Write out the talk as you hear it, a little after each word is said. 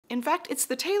In fact, it's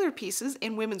the tailored pieces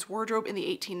in women's wardrobe in the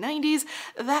 1890s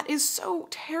that is so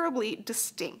terribly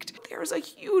distinct. There's a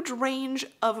huge range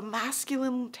of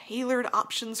masculine tailored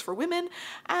options for women,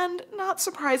 and not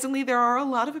surprisingly, there are a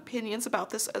lot of opinions about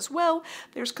this as well.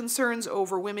 There's concerns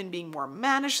over women being more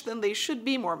mannish than they should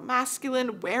be, more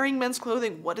masculine, wearing men's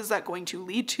clothing. What is that going to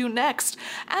lead to next?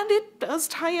 And it does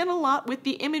tie in a lot with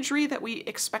the imagery that we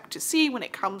expect to see when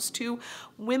it comes to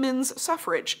women's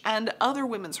suffrage and other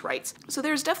women's rights. So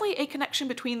there's definitely a connection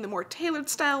between the more tailored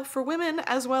style for women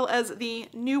as well as the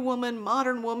new woman,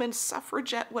 modern woman,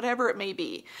 suffragette, whatever it may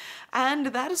be. And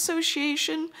that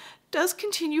association does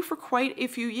continue for quite a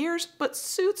few years, but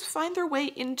suits find their way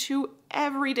into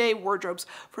everyday wardrobes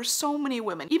for so many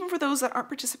women, even for those that aren't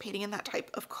participating in that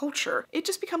type of culture. It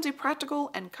just becomes a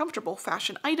practical and comfortable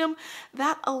fashion item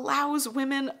that allows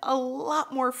women a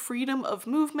lot more freedom of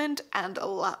movement and a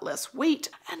lot less weight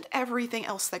and everything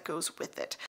else that goes with it.